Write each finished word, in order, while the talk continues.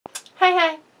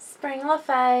Ring La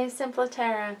Fay, Simple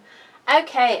Tarot.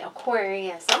 Okay,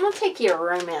 Aquarius. I'm going to take you a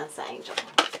romance angel.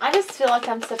 I just feel like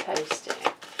I'm supposed to.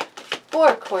 For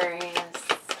Aquarius.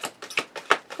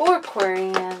 For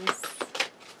Aquarius.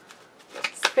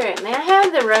 Spirit, may I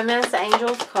have the Romance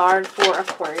Angels card for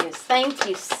Aquarius? Thank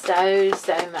you so,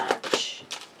 so much.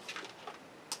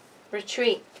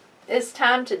 Retreat. It's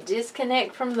time to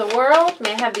disconnect from the world.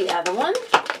 May I have the other one?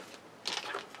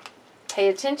 Pay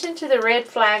attention to the red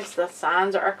flags. The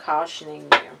signs are cautioning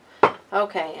you.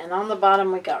 Okay, and on the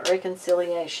bottom we got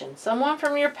reconciliation. Someone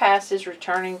from your past is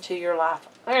returning to your life.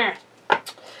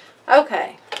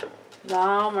 Okay.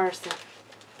 No mercy.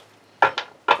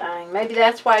 Dang, maybe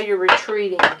that's why you're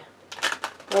retreating.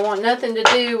 Don't want nothing to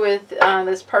do with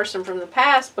this person from the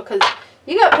past, because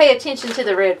you got to pay attention to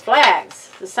the red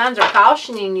flags. The signs are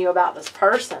cautioning you about this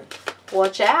person.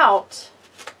 Watch out.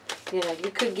 You know,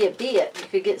 you could get bit. You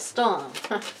could get stung.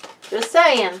 Just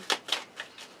saying.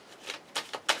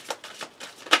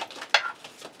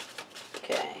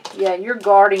 Okay. Yeah, you're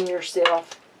guarding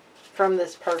yourself from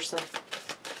this person.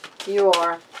 You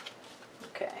are.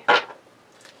 Okay.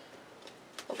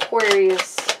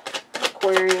 Aquarius.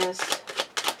 Aquarius.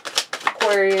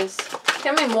 Aquarius.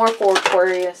 Tell me more for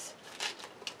Aquarius.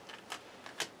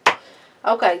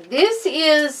 Okay. This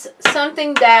is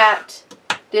something that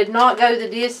did not go the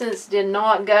distance, did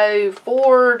not go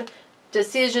forward.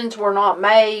 Decisions were not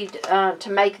made to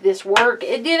make this work.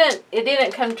 It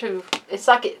didn't come to, it's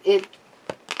like it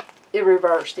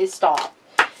reversed. It stopped.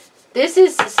 This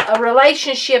is a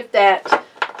relationship that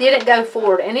didn't go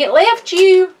forward, and it left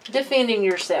you defending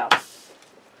yourself.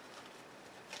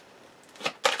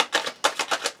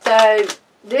 So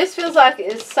this feels like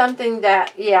it's something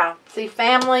that, yeah, see,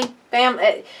 family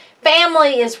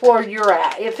is where you're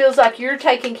at. It feels like you're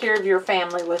taking care of your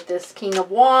family with this King of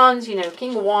Wands. You know,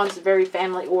 King of Wands is very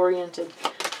family oriented.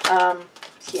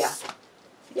 Yeah.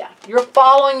 Yeah. You're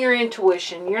following your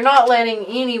intuition. You're not letting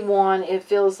anyone, it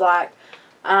feels like,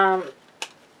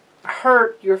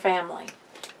 hurt your family.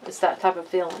 It's that type of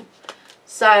feeling.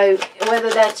 So, whether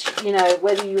that's, you know,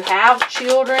 whether you have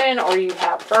children or you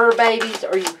have fur babies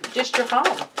or you just your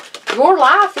home. Your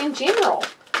life in general.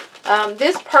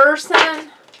 This person,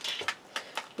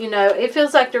 you know, it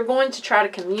feels like they're going to try to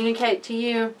communicate to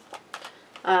you.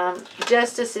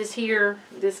 Justice is here.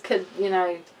 This could, you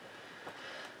know,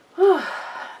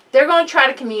 they're going to try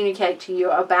to communicate to you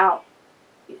about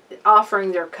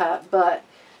offering their cup, but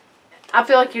I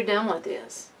feel like you're done with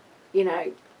this. You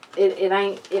know,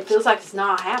 it feels like it's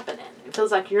not happening. It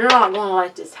feels like you're not going to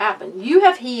let this happen. You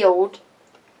have healed.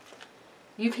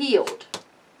 You've healed.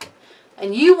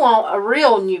 And you want a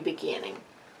real new beginning.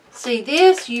 See,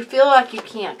 this you feel like you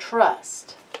can't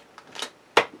trust.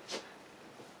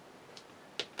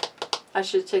 I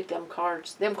should have took them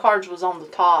cards. Them cards was on the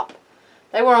top.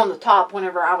 They were on the top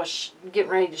whenever I was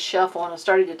getting ready to shuffle, and I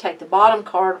started to take the bottom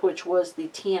card, which was the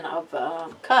Ten of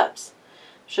Cups.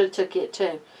 Should have took it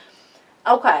too.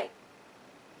 Okay.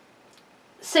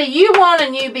 See, you want a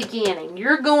new beginning.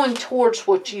 You're going towards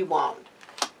what you want.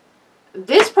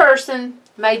 This person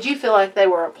made you feel like they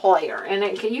were a player. And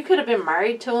you could have been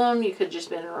married to them. You could have just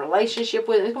been in a relationship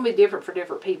with them. It's going to be different for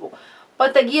different people.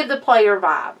 But they give the player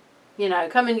vibe. You know,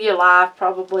 come into your life,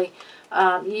 probably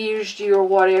used you or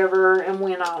whatever, and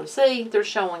went on. See, they're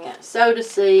showing it. Sowed a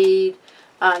seed.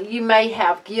 You may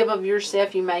have give of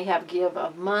yourself. You may have give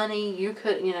of money. You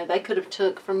could, you know, they could have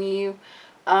took from you.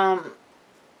 Tower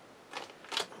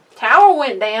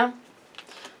went down.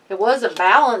 It wasn't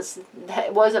balanced.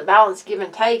 It wasn't balanced give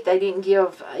and take. They didn't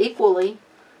give equally.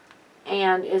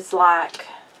 And it's like,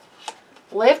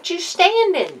 left you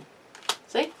standing.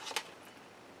 See?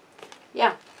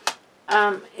 Yeah.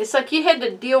 It's like you had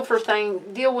to deal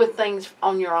with things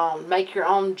on your own. Make your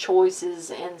own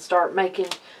choices and start making,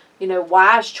 you know,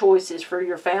 wise choices for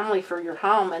your family, for your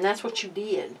home. And that's what you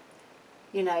did.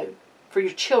 You know, for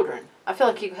your children. I feel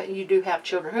like you do have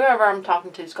children. Whoever I'm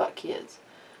talking to has got kids.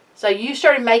 So you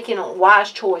started making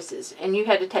wise choices, and you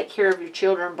had to take care of your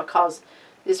children because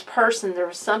this person, there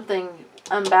was something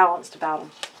unbalanced about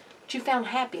them. But you found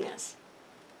happiness.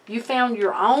 You found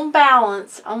your own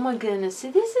balance. Oh my goodness. See,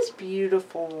 this is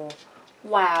beautiful.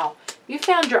 Wow. You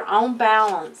found your own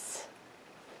balance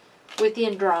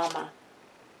within drama.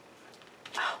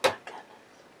 Oh my goodness.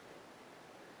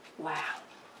 Wow.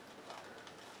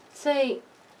 See,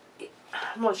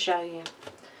 I'm going to show you.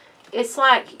 It's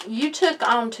like you took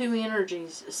on two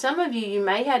energies. Some of you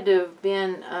may had to have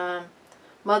been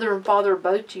mother and father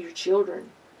both to your children.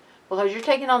 Because you're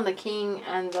taking on the King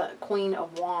and the Queen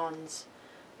of Wands.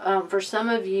 For some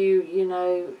of you, you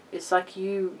know, it's like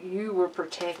you were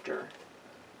protector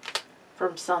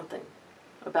from something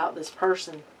about this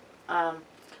person.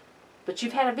 But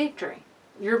you've had a victory.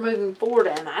 You're moving forward,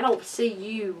 and I don't see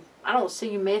you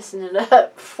messing it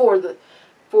up for the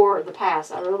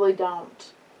past. I really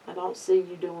don't. I don't see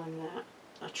you doing that.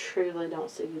 I truly don't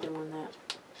see you doing that.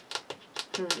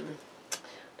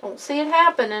 Don't see it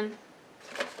happening.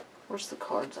 Where's the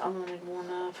cards I wanted one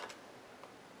of?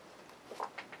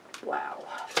 Wow.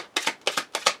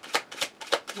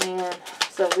 Man,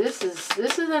 so this is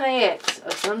an ex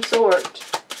of some sort.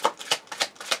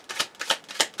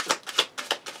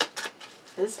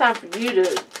 It's time for you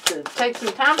to take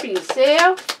some time for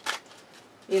yourself.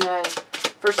 You know,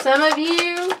 for some of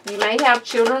you, you may have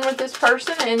children with this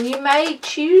person, and you may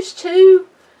choose to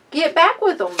get back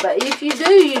with them. But if you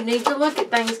do, you need to look at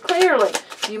things clearly.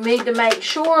 You need to make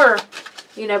sure,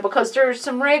 you know, because there's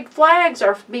some red flags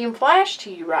are being flashed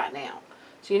to you right now.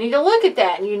 So you need to look at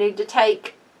that, and you need to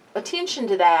take attention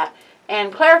to that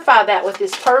and clarify that with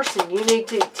this person. You need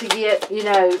to get, you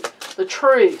know, the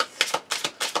truth.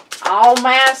 All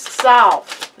masks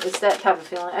off. It's that type of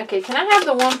feeling. Okay, can I have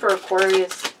the one for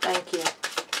Aquarius? Thank you.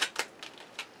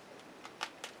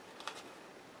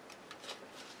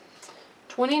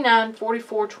 $29,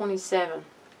 $44, $27.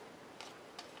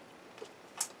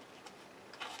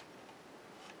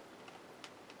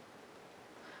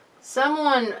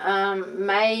 Someone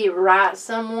may write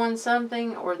someone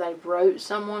something, or they wrote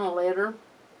someone a letter,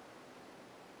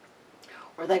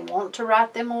 or they want to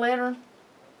write them a letter.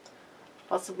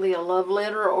 Possibly a love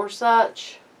letter or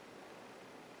such.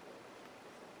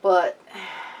 But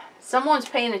someone's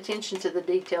paying attention to the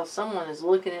details. Someone is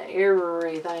looking at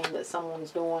everything that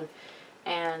someone's doing.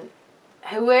 And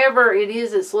whoever it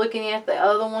is that's looking at the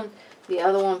other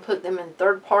one put them in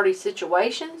third-party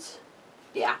situations.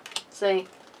 Yeah, see?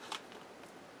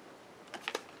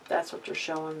 That's what you're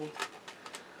showing me.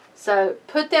 So,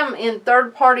 put them in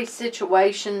third-party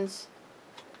situations.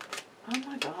 Oh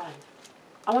my God.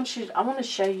 I want to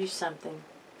show you something.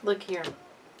 Look here.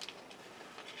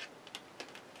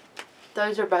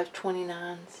 Those are both 29s.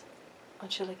 I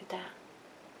want you to look at that.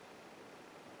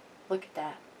 Look at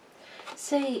that.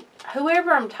 See,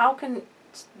 whoever I'm talking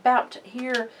about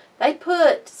here, they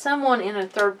put someone in a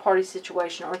third-party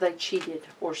situation, or they cheated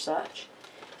or such.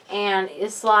 And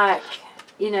it's like,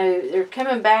 you know, they're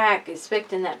coming back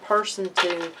expecting that person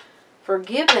to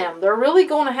forgive them. They're really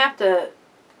going to have to,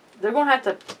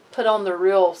 put on their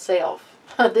real self.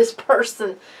 This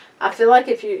person, I feel like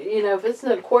if if it's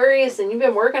an Aquarius and you've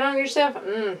been working on yourself,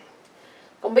 it's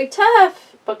going to be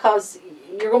tough, because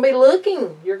you're going to be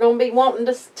looking. You're going to be wanting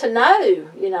to know,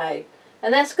 you know.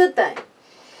 And that's a good thing.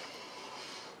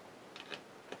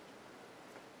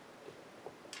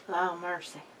 Oh,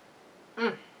 mercy.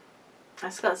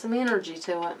 That's got some energy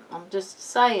to it. I'm just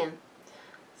saying.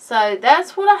 So,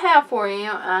 that's what I have for you.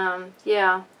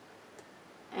 Yeah.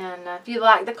 And if you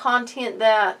like the content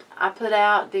that I put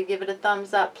out, do give it a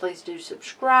thumbs up. Please do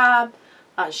subscribe.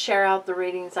 Share out the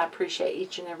readings. I appreciate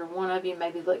each and every one of you.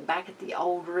 Maybe look back at the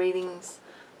old readings.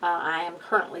 I am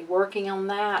currently working on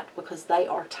that, because they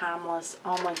are timeless.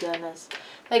 Oh my goodness.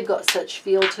 They've got such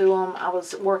feel to them. I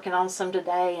was working on some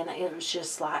today, and it was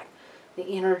just like the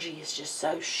energy is just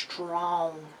so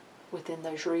strong within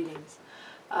those readings.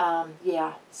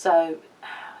 Yeah. So,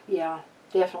 yeah.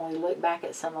 Definitely look back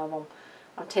at some of them.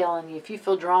 I'm telling you, if you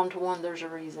feel drawn to one, there's a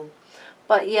reason.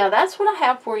 But yeah, that's what I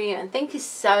have for you. And thank you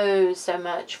so, so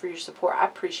much for your support. I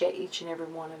appreciate each and every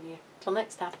one of you. Till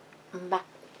next time. Bye.